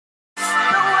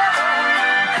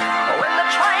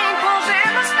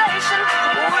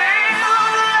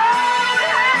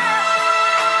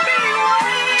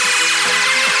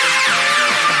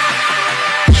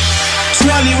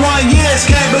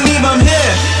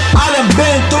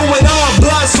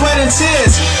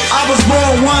tears. I was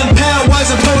born 1 pound,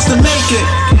 wasn't supposed to make it.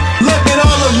 Look at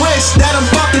all the risks that I'm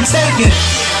fucking taking.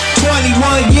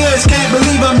 21 years, can't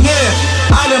believe I'm here.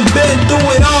 I done been through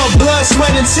it all, blood,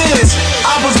 sweat, and tears.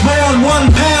 I was born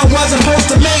 1 pound, wasn't supposed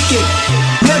to make it.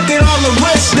 Look at all the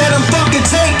risks that I'm fucking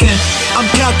taking. I'm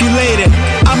calculated,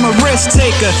 I'm a risk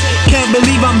taker. Can't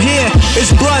believe I'm here,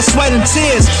 it's blood, sweat, and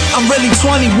tears. I'm really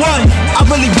 21, I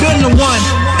really been the one.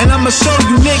 And I'ma show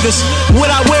you niggas what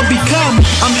I will become.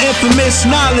 I'm infamous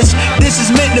knowledge, this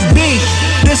is meant to be.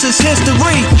 This is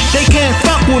history, they can't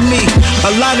fuck with me.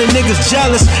 A lot of niggas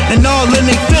jealous and all in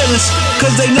their feelings,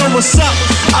 cause they know what's up,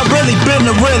 I really been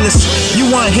the realest.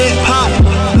 You want hip hop?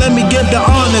 Let me give the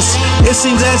honors. It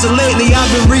seems as of lately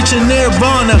I've been reaching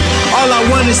nirvana. All I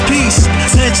want is peace,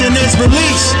 tension is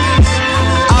release.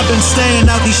 I've been staying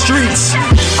out these streets,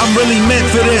 I'm really meant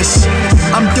for this.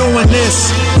 I'm doing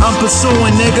this, I'm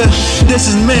pursuing, nigga. This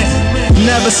is meant,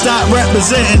 never stop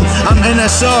representing. I'm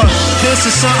NSR, this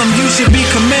is something you should be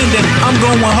commending. I'm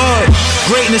going hard,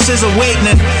 greatness is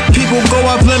awakening. People go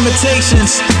off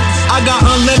limitations, I got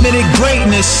unlimited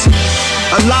greatness.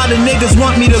 A lot of niggas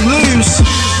want me to lose,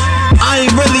 I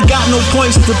ain't really got no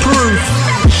points to prove.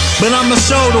 But I'ma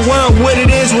show the world what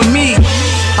it is with me.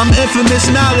 I'm infamous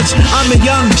knowledge, I'm a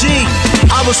young G.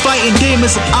 I was fighting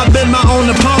demons, I've been my own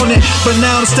opponent. But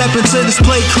now I'm stepping to this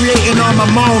plate, creating all my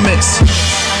moments.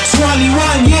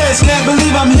 21 years, can't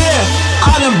believe I'm here.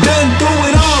 I done been through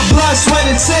it all, blood, sweat,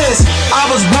 and tears. I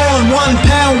was born 1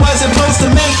 pound, wasn't supposed to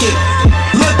make it.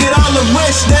 Look at all the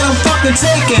risks that I'm fucking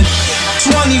taking.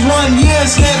 21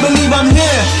 years, can't believe I'm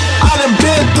here. I done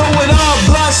been through it all,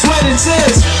 blood, sweat, and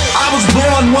tears. I was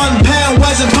born 1 pound,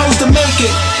 wasn't supposed to make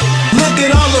it. Look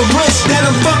at all the risks that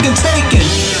I'm fucking taking.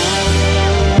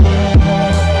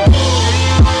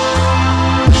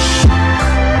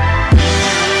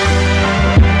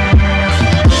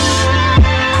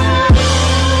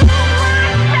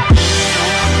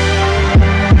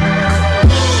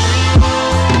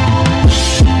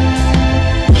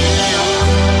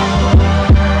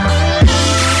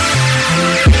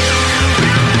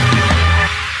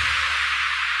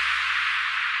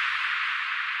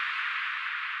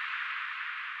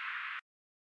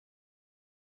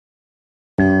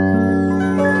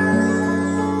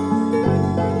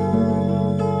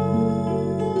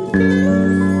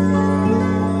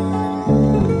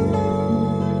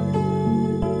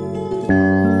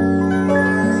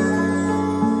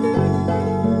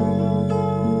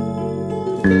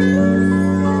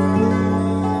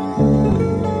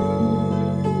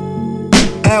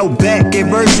 Held back,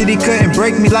 adversity couldn't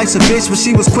break me. Life's a bitch, but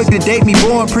she was quick to date me.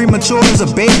 Born premature as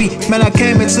a baby. Man, I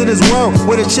came into this world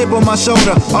with a chip on my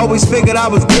shoulder. Always figured I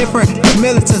was different, a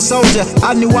militant soldier.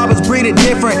 I knew I was breeded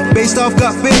different, based off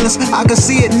gut feelings. I could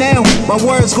see it now, my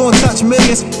words gon' touch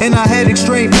millions. And I had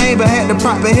extreme pain, but had the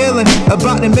proper healing.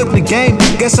 About to milk the game,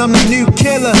 guess I'm the new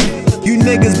killer. You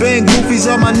niggas been goofies,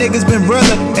 all my niggas been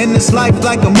realer. And this life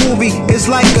like a movie, it's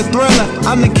like a thriller.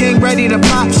 I'm the king, ready to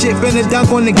pop shit, finna dunk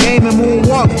on the game and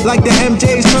moonwalk like the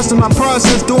MJs. Trusting my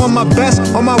process, doing my best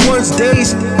on my worst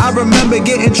days. I remember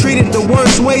getting treated the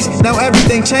worst ways, now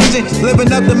everything changing.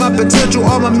 Living up to my potential,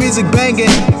 all my music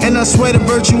banging. And I swear the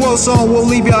virtuoso will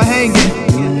leave y'all hanging.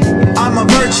 I'm a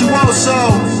virtuoso,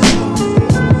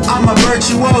 I'm a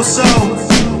virtuoso.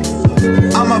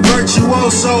 I'm a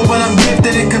virtuoso when I'm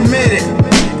gifted and committed.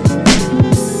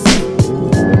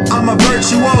 I'm a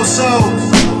virtuoso,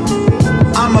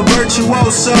 I'm a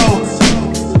virtuoso.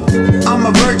 I'm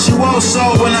a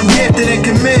virtuoso when I'm gifted and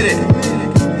committed.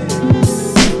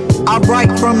 I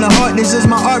write from the heart, this is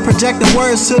my art. Projecting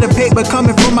words to the paper,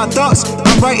 coming from my thoughts.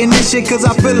 I'm writing this shit cause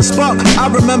I feel a spark. I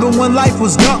remember when life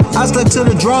was dark, I stuck to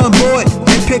the drawing board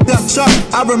and picked up chalk.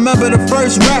 I remember the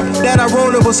first rap that I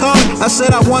wrote, it was hard. I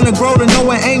said I wanna grow to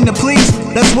know and aim to please.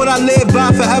 That's what I live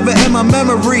by forever in my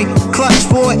memory. Clutch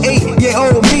for an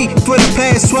 8-year-old me for the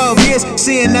past 12 years.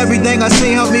 Seeing everything I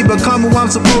seen help me become who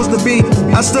I'm supposed to be.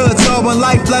 I stood tall when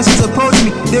life lessons approached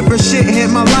me. Different shit hit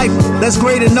my life, that's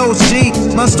greater notes, G.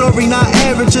 My story not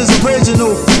average, is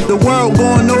original. The world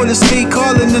gon' notice me,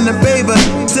 calling in the favor.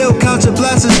 Still count your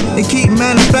blessings and keep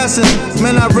manifesting.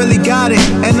 Man, I really got it,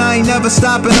 and I ain't never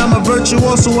stopping. I'm a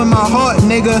virtuoso in my heart,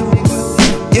 nigga.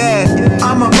 Yeah,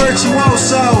 I'm a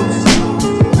virtuoso.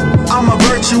 I'm a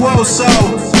virtuoso.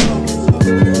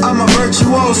 I'm a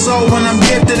virtuoso when I'm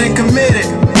gifted and committed.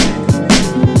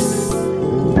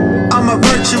 I'm a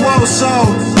virtuoso.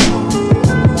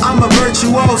 I'm a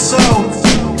virtuoso.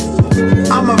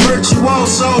 I'm a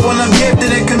virtuoso when I'm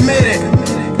gifted and committed.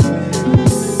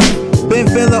 Been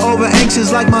feeling over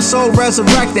anxious like my soul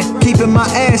resurrected. Keeping my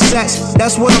assets,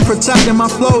 that's what I'm protecting. My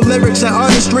flow, lyrics, and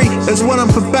artistry is what I'm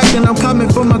perfecting. I'm coming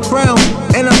for my crown,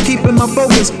 and I'm keeping my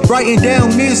focus. Writing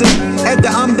down music after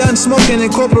I'm done smoking.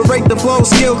 Incorporate the flow,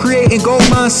 skill, creating goal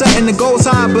mindset, and the goals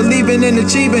high. Believing in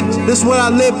achieving, this what I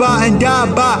live by and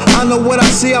die by. I know what I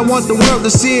see, I want the world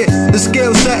to see it. The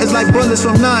skill set is like bullets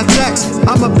from 9 texts.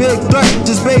 I'm a big threat,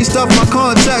 just based off my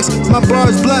context. My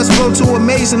bars blessed, flow too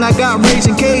amazing. I got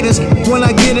raging cadence. When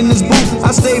I get in this booth,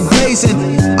 I stay blazing.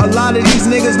 A lot of these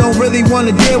niggas don't really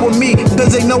wanna deal with me,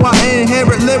 cause they know I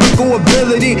inherit lyrical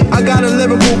ability. I got a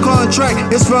lyrical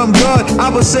contract, it's from God. I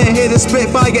was sitting here to spit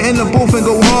fire in the booth and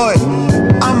go hard.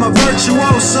 I'm a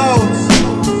virtuoso,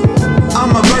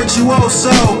 I'm a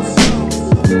virtuoso,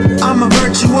 I'm a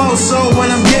virtuoso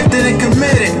when I'm gifted and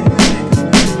committed.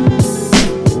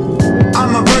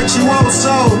 I'm a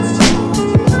virtuoso,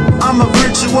 I'm a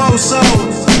virtuoso,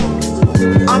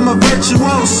 I'm a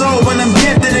virtuoso when I'm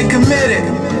gifted and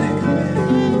committed.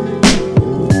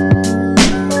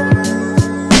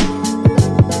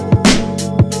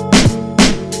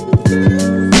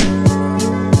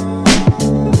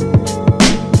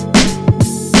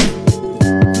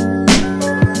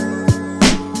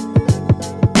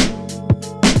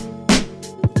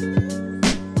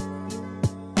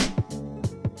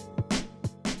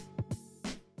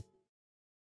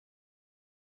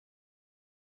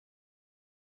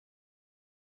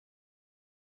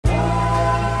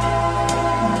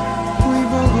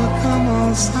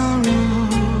 Sorrow,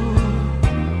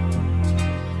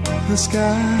 the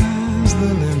sky's the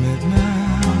limit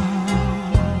now.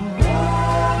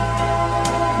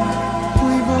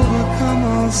 We've overcome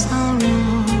all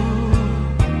sorrow,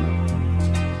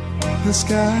 the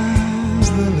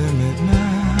sky's the limit now.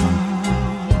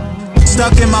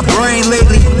 Stuck in my brain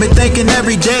lately, been thinking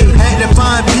every day. Had to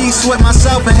find peace with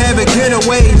myself and have a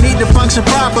getaway. Need to function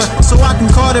proper so I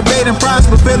can cultivate and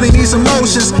prosper. Feeling these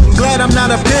emotions, glad I'm not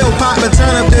a pill popper.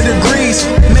 Turn up the degrees,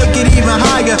 make it even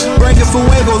higher. Bringin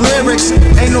fuego lyrics,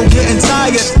 ain't no getting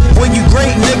tired. When you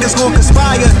great, niggas gon'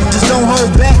 conspire. Just don't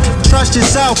hold back, trust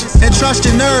yourself and trust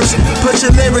your nerves. Put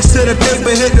your lyrics to the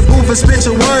paper, hit the booth and spit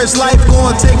your words. Life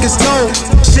gon' take its toll,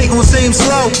 shit gon' seem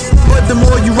slow, but the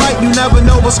more you write, you never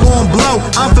know what's gon' blow.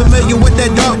 I'm familiar with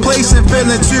that dark place and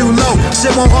feeling too low.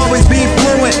 Shit won't always be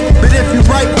fluent, but if you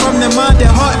write from the mind,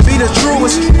 that heart be the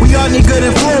truest. We all need good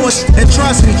influence, and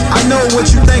trust me, I know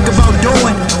what you think about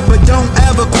doing, but don't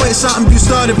ever quit something you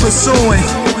started pursuing.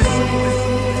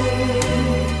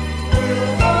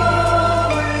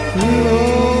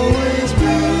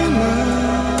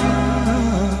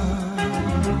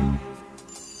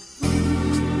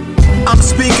 I'm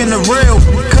speaking the real,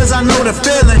 cause I know the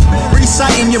feeling.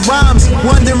 Reciting your rhymes,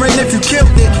 wondering if you killed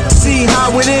it. See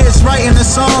how it is, writing a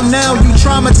song now. You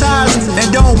traumatized and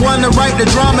don't wanna write the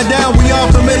drama down. We all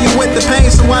familiar with the pain,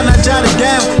 so why not jot it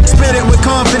down? Spit it with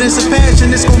confidence and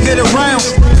passion, it's gon' get around.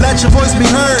 Let your voice be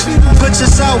heard, put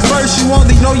yourself first. You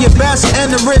only know your best and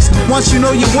the risk once you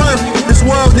know your worth. This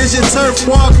world is your turf,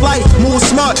 walk light, move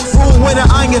smart, rule with an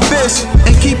iron fist,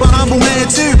 and keep a humble hand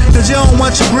too, cause you don't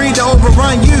want your greed to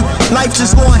overrun you. Life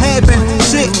just gon' happen,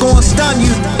 shit gon' stun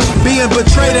you. Being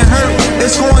betrayed and hurt,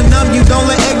 it's gon' numb you. Don't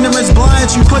let ignorance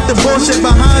blind you, put the bullshit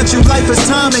behind you. Life is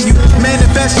timing you,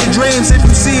 manifest your dreams if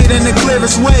you see it in the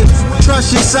clearest way.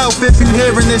 Trust yourself if you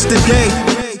hearing this today.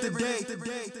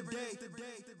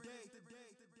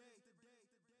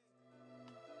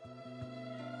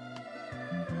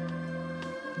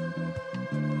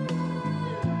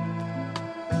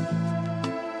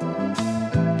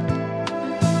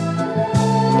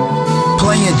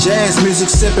 Playing jazz music,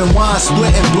 sipping wine,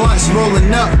 splitting blunts,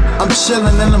 rolling up. I'm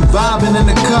chillin' and I'm vibing in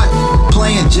the cut.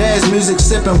 Playing jazz music,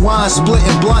 sipping wine,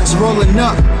 splitting blunts, rolling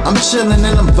up. I'm chillin'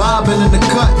 and I'm vibing in the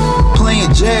cut.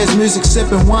 Playing jazz music,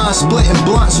 sipping wine, splitting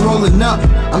blunts, rolling up.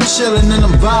 I'm chillin' and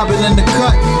I'm vibing in the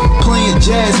cut. Playing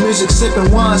jazz music,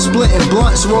 sipping wine, splitting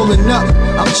blunts, rolling up.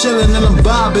 I'm chillin' and I'm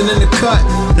vibing in the cut.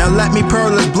 Now let me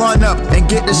pearl this blunt up and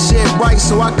get this shit right,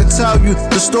 so I can tell you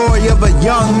the story of a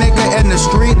young nigga in the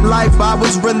street life. I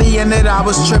was really in it, I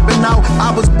was tripping out,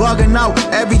 I was bugging out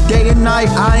every day and night.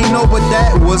 I ain't know what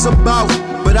that was about,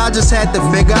 but I just had to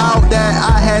figure out that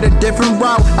I had a different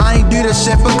route. I ain't do this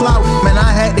shit for clout, man.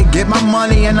 I had to get my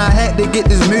money and I had to get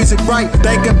this music right.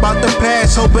 Thinking about the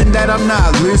past, hoping that I'm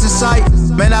not losing sight.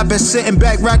 Man, I've been sitting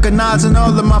back, recognizing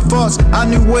all of my faults. I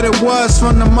knew what it was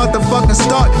from the motherfucking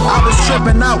start. I was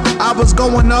tripping out, I was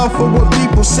going off of what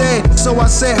people said, so I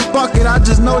said fuck it, I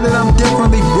just know that I'm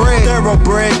differently bred.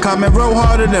 Thoroughbred, coming real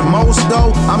harder than most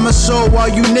though. I'ma show all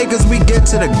you niggas we get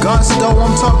to the gusto.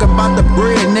 I'm talking about the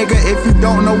bread, nigga. If you don't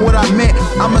don't know what I meant.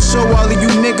 I'ma show all of you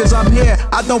niggas I'm here,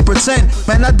 I don't pretend.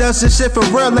 Man, I does this shit for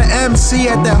real, an MC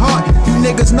at the heart. You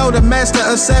niggas know the master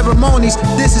of ceremonies,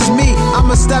 this is me.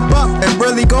 I'ma step up and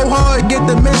really go hard, get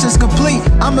the missions complete.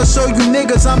 I'ma show you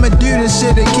niggas I'ma do this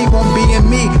shit and keep on being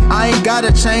me. I ain't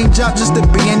gotta change up just to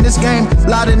be in this game.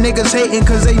 Lot of niggas hating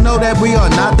cause they know that we are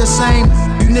not the same.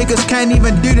 You niggas can't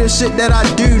even do the shit that I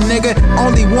do, nigga.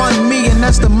 Only one me, and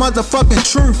that's the motherfucking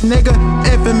truth, nigga.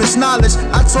 Infamous knowledge,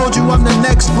 I told you I'm the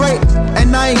next great,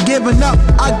 and I ain't giving up,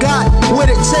 I got what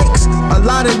it takes. A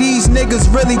lot of these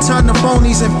niggas really turn to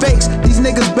phonies and fakes. These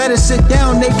niggas better sit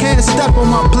down, they can't step on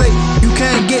my plate. You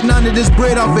can't get none of this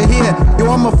bread off of here. Yo,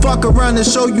 I'ma fuck around and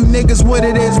show you niggas what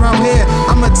it is round here.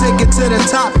 I'ma take it to the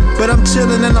top, but I'm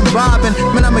chillin' and I'm vibing.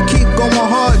 Man, I'ma keep going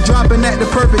hard, dropping at the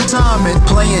perfect timing.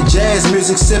 Playing jazz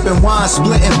music, sipping wine,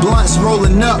 splitting blunts,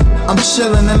 rolling up. I'm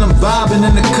chillin' and I'm vibing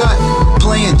in the cut.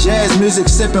 Playing jazz music,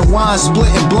 sipping wine,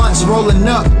 splitting blunts, rolling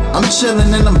up. I'm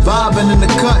chillin' and I'm vibing in the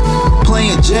cut.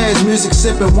 Playing jazz music,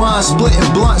 sipping wine,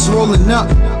 splitting blunts, rolling up.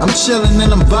 I'm chillin'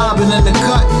 and I'm vibing in the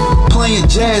cut. Playing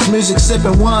jazz music,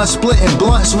 sipping wine, splitting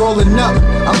blunts, rolling up.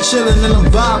 I'm chillin' and I'm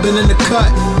vibing in the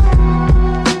cut.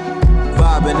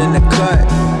 Vibing in the cut.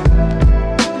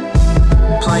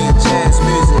 Playing jazz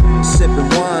music, sipping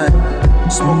wine,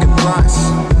 smoking blunts.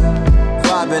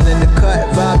 Vibing in the cut,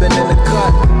 vibing in the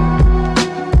cut.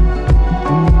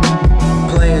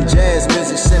 Playing jazz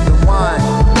music, sipping wine,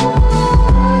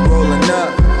 rolling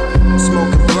up,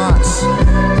 smoking blunts,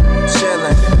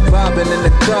 chillin', vibing in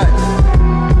the cut.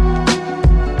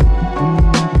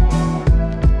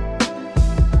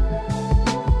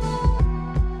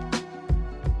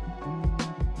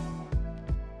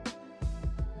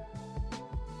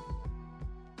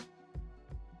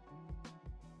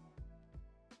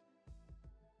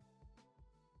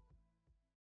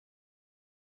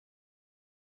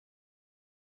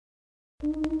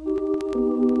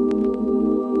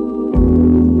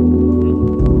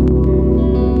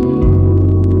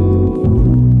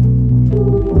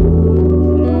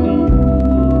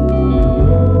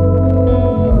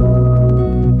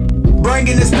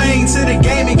 Bringing this pain to the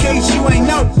game in case you ain't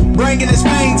know. Bringing this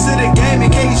pain to the game in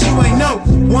case you ain't know.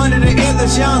 One of the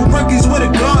illest young rookies with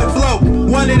a guard flow.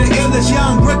 One of the illest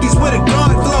young rookies with a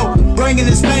guard flow. Bringing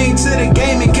this pain to the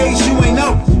game in case you ain't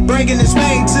know. Bringing this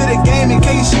pain to the game in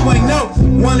case you ain't know.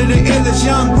 One of the illest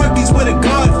young rookies with a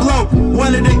guard flow.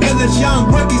 One of the illest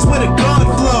young rookies with a guard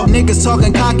flow. Niggas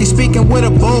talking cocky, speaking with a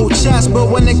bold chest, but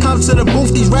when it comes to the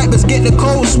booth, these rappers get the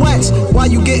cold sweats. Why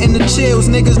you getting the chills?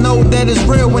 Niggas know that it's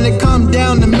real when it come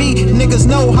down to me. Niggas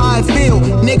know how I feel.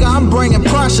 Nigga, I'm bringing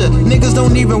pressure. Niggas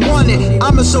don't even want it.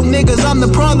 I'ma show niggas I'm the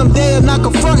problem, they're not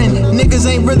confronting. Niggas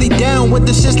ain't really down with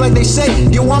the shit like they say.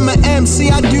 Yo, I'm an MC,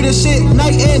 I do this shit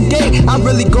night and day. I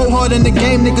really go hard in the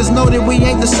game. Niggas know that we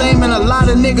ain't the same, and a lot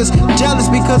of niggas jealous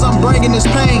because I'm bringing this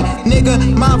pain.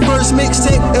 Nigga, my first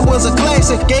mixtape, it was a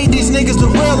classic. Gave these niggas the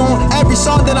real on every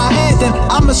song that I had. Then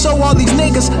I'ma show all these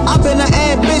niggas I've been an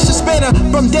ambitious spitter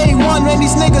from day one. Man,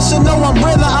 these niggas should know I'm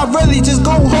realer. I really just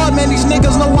go hard, man. These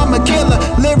niggas know I'm a killer,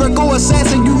 lyrical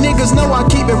assassin. You niggas know I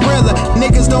keep it realer.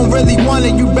 Niggas don't really want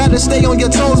it. You better stay on your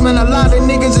toes, man. A lot of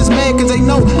niggas is mad cause they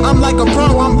know I'm like a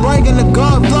pro. I'm bringing the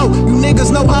guard flow. You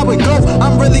niggas know how it go.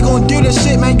 I'm really gonna do this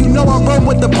shit, man. You know I roll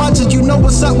with the punches. You know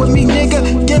what's up with me,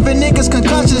 nigga. Giving niggas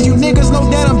concussions. You niggas know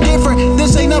that I'm different.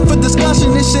 This ain't up for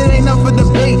discussion. This shit ain't up for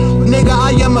debate. Nigga,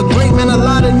 I am a great man. A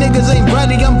lot of niggas ain't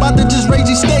ready. I'm about to just raise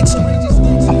these stakes.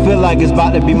 I feel like it's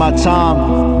about to be my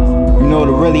time, you know,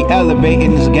 to really elevate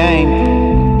in this game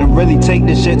and really take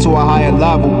this shit to a higher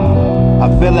level. I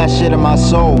feel that shit in my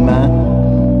soul, man.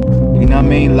 You know what I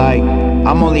mean? Like,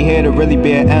 I'm only here to really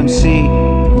be an MC.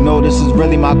 You know, this is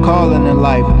really my calling in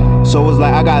life. So it's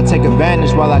like I gotta take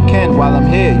advantage while I can, while I'm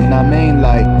here. You know what I mean?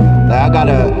 Like I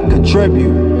gotta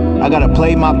contribute. I gotta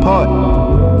play my part.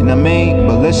 You know what I mean?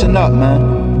 But listen up,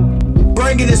 man.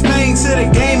 Bringing this pain to the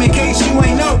game in case you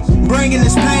ain't know. Bringing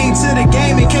this pain to the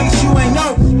game in case you ain't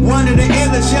know. One of the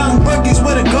illest young rookies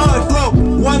with a guard flow.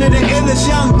 One of the illest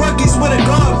young rookies with a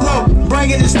guard flow.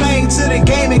 Bringing this pain to the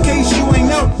game in case you ain't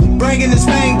know. Bringing this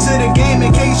pain to the game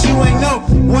in case you ain't know.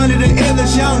 One of the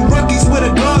illest young rookies with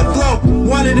a guard flow.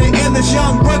 One of the illest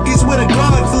young rookies with a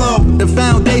guard flow. The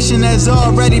foundation has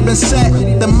already been set.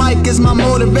 The mic is my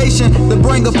motivation to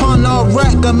bring upon all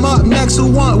wreck. I'm up next,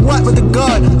 who want what with the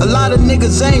guard? A lot of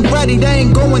niggas ain't ready, they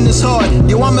ain't going this hard.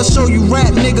 Yo, I'ma show you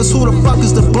rap niggas who the fuck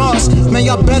is the boss. Man,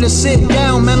 y'all better sit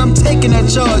down, man, I'm taking that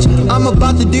charge. I'm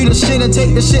about to do the shit and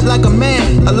take the shit like a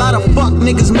man. A lot of fuck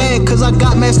niggas mad cause I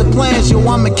got master plans. Yo,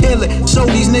 I'ma kill it. Show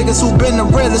these niggas who been the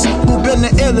realest, who been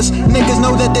the illest. Niggas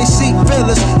know that they seek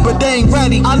fillers, but they ain't ready.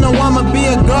 ready. I know I'ma be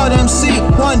a god MC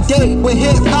one day with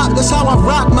hip hop, that's how I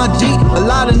rock my G. A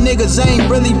lot of niggas ain't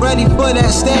really ready for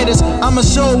that status. I'ma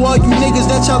show all you niggas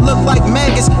that y'all look like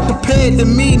maggots. Compared to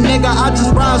me, nigga, I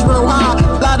just rise real high.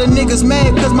 A lot of niggas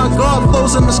mad cause my God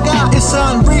flows in the sky. It's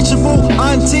unreachable,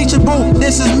 unteachable.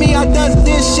 This is me, I does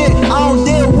this shit. I don't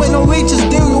deal with no leeches,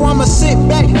 do you? I'ma sit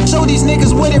back, show these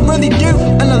niggas what it really do.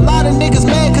 And a lot of niggas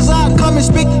mad cause I come and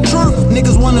speak the truth.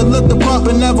 Niggas wanna look the part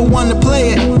but never wanna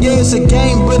play it. Yeah, it's a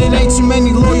game, but it ain't too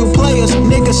many loyal players.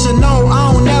 Niggas should know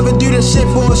I don't never do this shit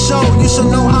for a show. You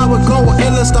should know how it go,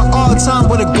 illest of all time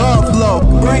with a God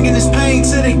flow. Bringing this pain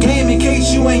to the game in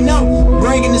case you ain't know.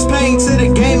 Bringing this pain to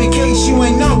the game in case you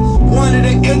ain't know. One of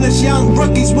the illest young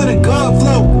rookies with a God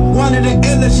flow. One of the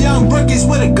illest young rookies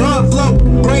with a God flow.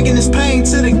 Bringing this pain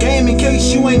to the game in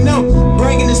case you ain't know.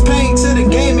 Bringing this pain to the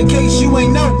game in case you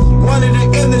ain't know. One of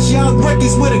the illest young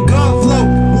rookies with a God flow.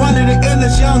 One of the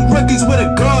illest young rookies with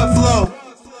a God flow.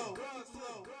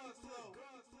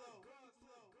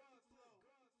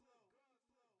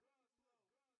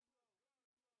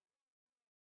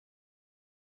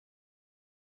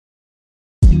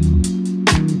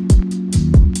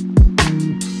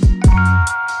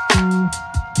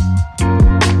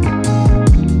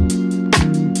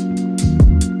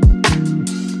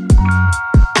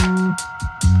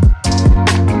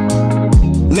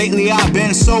 Lately I've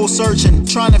been soul searching,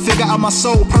 trying to figure out my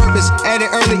soul purpose. At an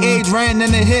early age, ran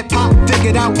into hip hop,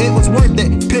 figured out it was worth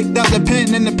it. Picked up the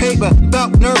pen and the paper,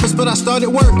 felt nervous but I started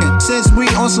working. Since we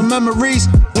on some memories,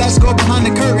 let's go behind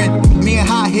the curtain. Me and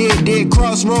Hot Head did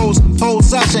Crossroads, whole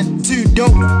session, too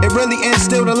dope. It really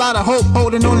instilled a lot of hope,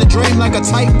 holding on the dream like a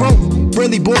tightrope.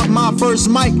 Really bought my first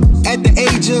mic at the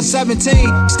age of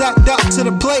 17, stepped up to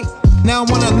the plate. Now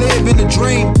I wanna live in a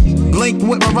dream. Blink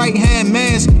with my right hand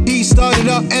mans. He started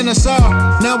up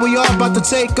NSR. Now we all about to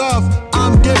take off.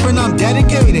 I'm different, I'm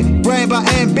dedicated. Ran by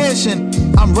ambition,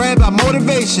 I'm ran by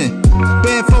motivation.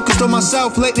 Been focused on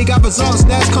myself lately, got results,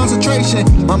 that's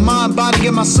concentration. My mind, body,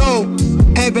 and my soul,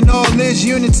 having all this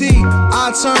unity.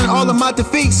 I turn all of my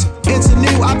defeats into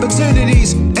new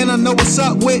opportunities. And I know what's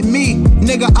up with me.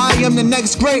 Nigga, I am the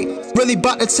next great. Really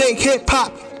about to take hip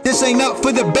hop. This ain't up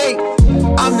for debate.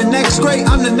 I'm the next great,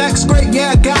 I'm the next great,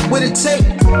 yeah, I got what it take.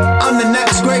 I'm the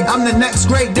next great, I'm the next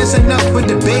great, this ain't up for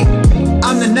debate.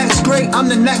 I'm the next great, I'm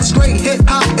the next great, hip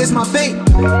hop is my fate.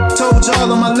 Told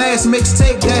y'all on my last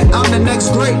mixtape that I'm the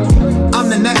next great. I'm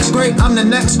the next great, I'm the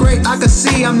next great, I can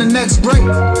see I'm the next great.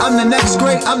 I'm the next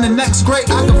great, I'm the next great,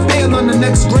 I can feel I'm the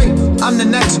next great. I'm the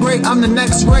next great, I'm the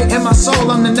next great, in my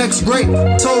soul I'm the next great.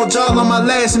 Told y'all on my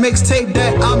last mixtape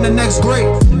that I'm the next great.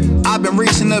 I've been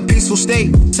reaching a peaceful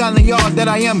state, telling y'all that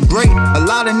I am great. A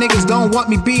lot of niggas don't want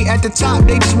me be at the top,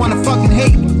 they just wanna fucking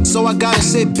hate. So I gotta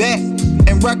sit back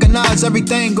and recognize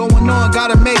everything going on.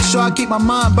 Gotta make sure I keep my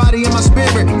mind, body, and my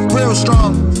spirit real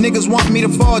strong. Niggas want me to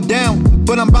fall down,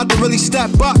 but I'm about to really step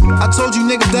up. I told you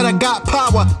niggas that I got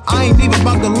power, I ain't even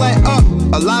about to let up.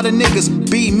 A lot of niggas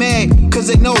be mad, cause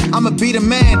they know I'ma be the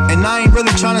man. And I ain't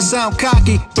really trying to sound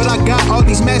cocky, but I got all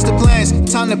these master plans.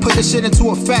 Time to put this shit into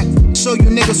effect, show you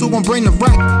niggas who gon' bring the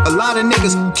wreck. A lot of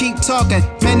niggas keep talking,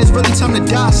 man, it's really time to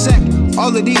dissect.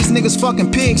 All of these niggas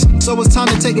fucking pigs, so it's time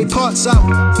to take their parts out.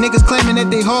 Niggas claiming that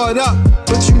they hard up,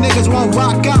 but you niggas won't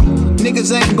rock out.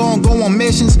 Niggas ain't gon' go on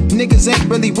missions, niggas ain't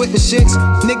really with the shits.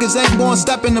 Niggas ain't gon'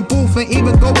 step in the booth and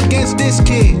even go against this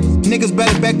kid. Niggas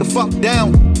better back the fuck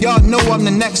down, y'all know I'm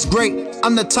the next great.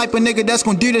 I'm the type of nigga that's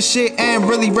gon' do this shit and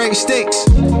really raise stakes.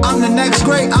 I'm the next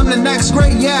great, I'm the next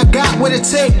great, yeah, I got what it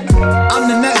take. I'm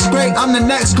the next great, I'm the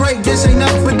next great, this ain't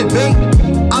up for debate.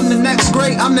 I'm the next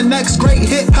great, I'm the next great,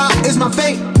 hip hop is my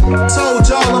fate. Told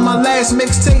y'all on my last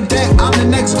mixtape that I'm the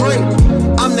next great.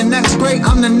 I'm the next great,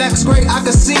 I'm the next great, I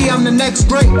can see I'm the next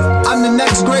great. I'm the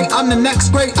next great, I'm the next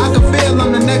great, I can feel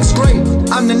I'm the next great.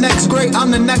 I'm the next great,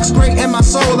 I'm the next great, in my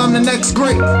soul I'm the next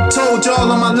great. Told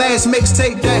y'all on my last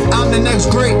mixtape that I'm the next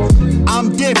great.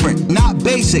 I'm different, not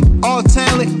basic, all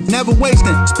talent, never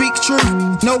wasting. Speak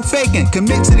truth, no faking,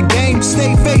 commit to the game,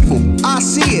 stay faithful. I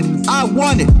see it, I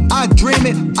want it, I dream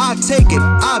it, I take it,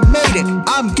 I made it,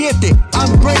 I'm gifted,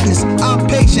 I'm greatness, I'm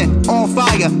patient, on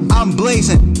fire, I'm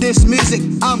blazing. This music,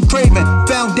 I'm craving,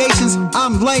 foundations,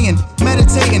 I'm laying,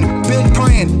 meditating, been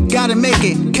praying, gotta make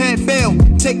it, can't fail,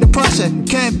 take the pressure,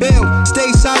 can't bail,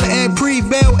 stay silent and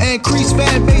prevail, increase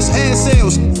fan base and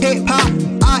sales. Hip hop,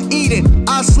 I eat it,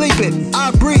 I sleep it,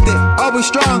 I breathe it, always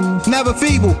strong, never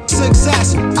feeble,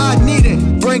 success, I need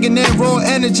it, bringing in raw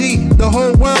energy, the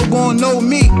whole world gon' know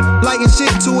me, lighting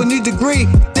shit to a new degree,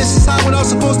 this is how it all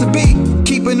supposed to be,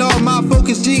 keep keeping all my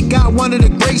focus, G. Got one of the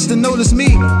greats to notice me.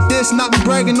 This not me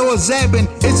bragging or zapping,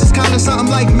 it's just kinda something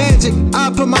like magic.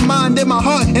 I put my mind in my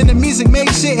heart and the music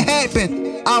made shit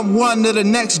happen. I'm one of the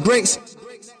next greats.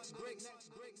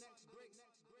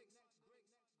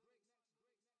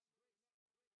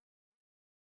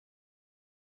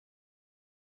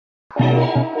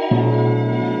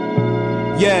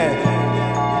 Yeah,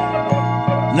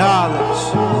 knowledge.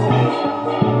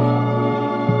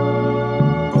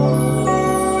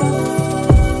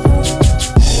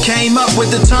 Came up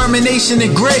with determination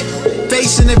and grit,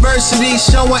 facing adversity,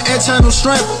 showing internal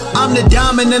strength. I'm the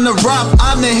diamond in the rough,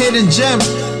 I'm the hidden gem.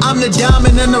 I'm the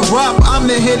diamond in the rough, I'm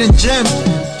the hidden gem.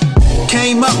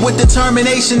 Came up with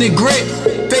determination and grit,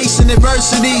 facing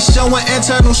adversity, showing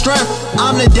internal strength.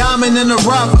 I'm the diamond in the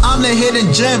rough, I'm the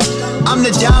hidden gem. I'm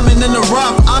the diamond in the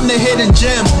rough, I'm the hidden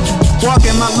gem.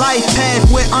 Walking my life path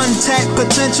with untapped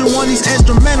potential on these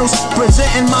instrumentals,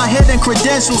 presenting my hidden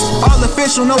credentials. All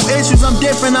official, no issues, I'm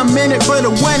different, I'm in it for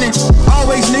the winning.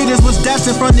 Always knew this was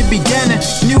destined from the beginning.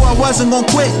 Knew I wasn't gonna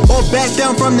quit or back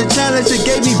down from the challenge. It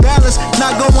gave me balance,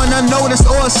 not going unnoticed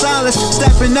or silence.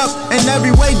 Stepping up in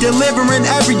every way, delivering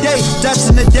every day.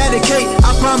 Destined to dedicate,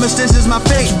 I promise this is my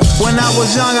fate. When I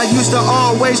was young, I used to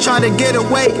always try to get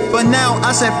away, but now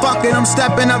I said fuck it, I'm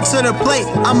stepping up to the plate.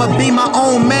 I'ma be my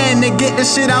own man, get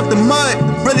this shit out the mud.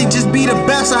 Really just be the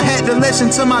best. I had to listen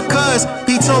to my cuz.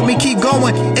 He told me keep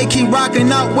going and keep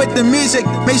rocking out with the music.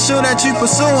 Make sure that you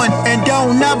pursuing and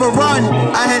don't never run.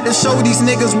 I had to show these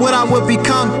niggas what I would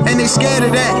become, and they scared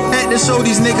of that. Had to show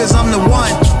these niggas I'm the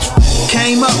one.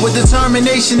 Came up with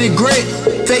determination and grit,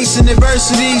 facing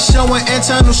adversity, showing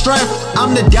internal strength.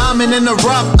 I'm the diamond in the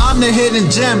rough, I'm the hidden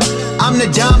gem. I'm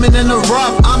the diamond in the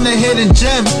rough, I'm the hidden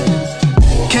gem.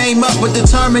 Came up with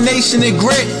determination and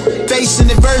grit,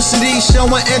 facing adversity,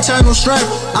 showing internal strength.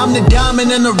 I'm the diamond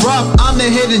in the rough, I'm the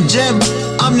hidden gem.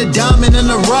 I'm the diamond in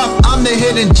the rough, I'm the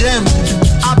hidden gem.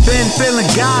 I've been feeling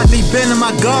godly, been in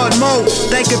my God mode.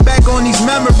 Thinking back on these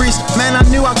memories, man, I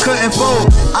knew I couldn't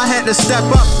fold. I had to step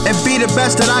up and be the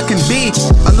best that I can be.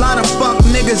 A lot of fuck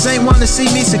niggas ain't wanna see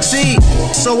me succeed,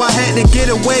 so I had to get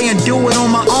away and do it on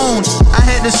my own. I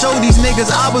had to show these niggas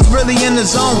I was really in the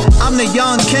zone. I'm the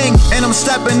young king and I'm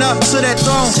stepping up to that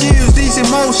throne. Excuse these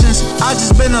emotions, I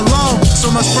just been alone.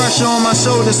 So much pressure on my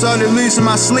shoulders, started losing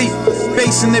my sleep.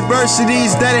 Facing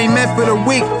adversities that ain't meant for the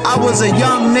weak. I was a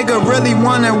young nigga really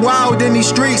running wild in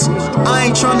these streets. I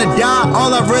ain't trying to die,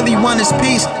 all I really want is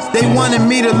peace. They wanted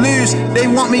me to lose, they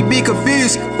want me be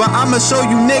confused, but I'ma show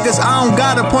you niggas I don't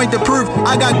got a point to prove.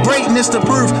 I got greatness to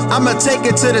prove, I'ma take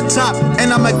it to the top,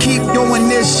 and I'ma keep doing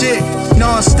this shit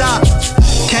non-stop.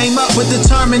 Came up with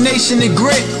determination and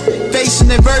grit,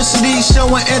 facing adversity,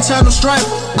 showing internal strength.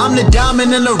 I'm the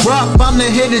diamond in the rough, I'm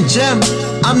the hidden gem.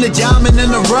 I'm the diamond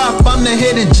in the rough, I'm the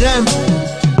hidden gem.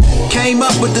 Came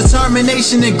up with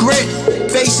determination and grit,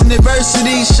 facing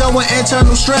adversity, showing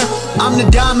internal strength. I'm the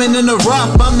diamond in the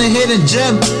rough, I'm the hidden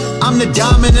gem. I'm the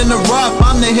diamond in the rough,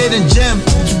 I'm the hidden gem.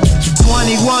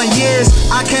 21 years,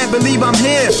 I can't believe I'm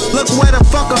here. Look where the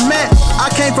fuck I'm at. I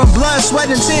came from blood,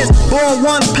 sweat, and tears. Born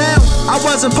 1 pound, I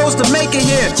wasn't supposed to make it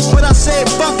here, but I said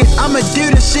fuck it, I'ma do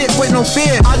this shit with no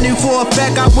fear. I knew for a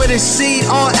fact I would exceed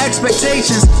all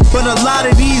expectations, but a lot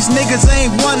of these niggas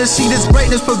ain't wanna see this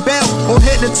greatness prevail or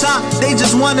hit the top. They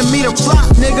just wanted me to flop,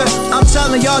 nigga. I'm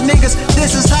telling y'all niggas,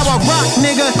 this is how I rock,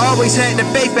 nigga. Always had the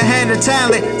faith and had the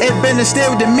talent, it been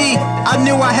instilled in me. I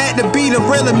knew I had to be the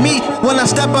real of me. When I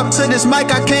step up to this mic,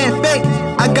 I can't fake.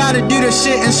 I gotta do this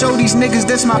shit and show these niggas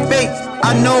this my fate.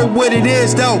 I know what it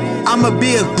is though, I'ma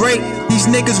be a great. These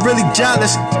niggas really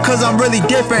jealous, cause I'm really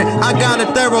different. I got a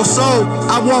thorough soul,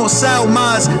 I won't sell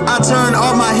mines. I turn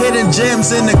all my hidden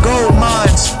gems into gold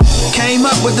mines. Came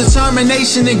up with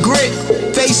determination and grit,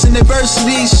 facing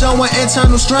adversity, showing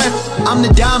internal strength. I'm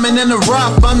the diamond in the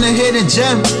rough, I'm the hidden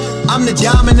gem. I'm the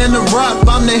diamond in the rough,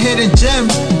 I'm the hidden gem.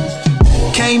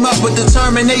 Came up with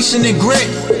determination and grit,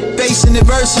 facing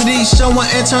adversity, showing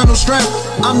internal strength.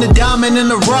 I'm the diamond in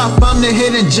the rough, I'm the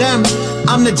hidden gem.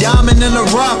 I'm the diamond in the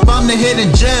rough, I'm the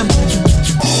hidden gem.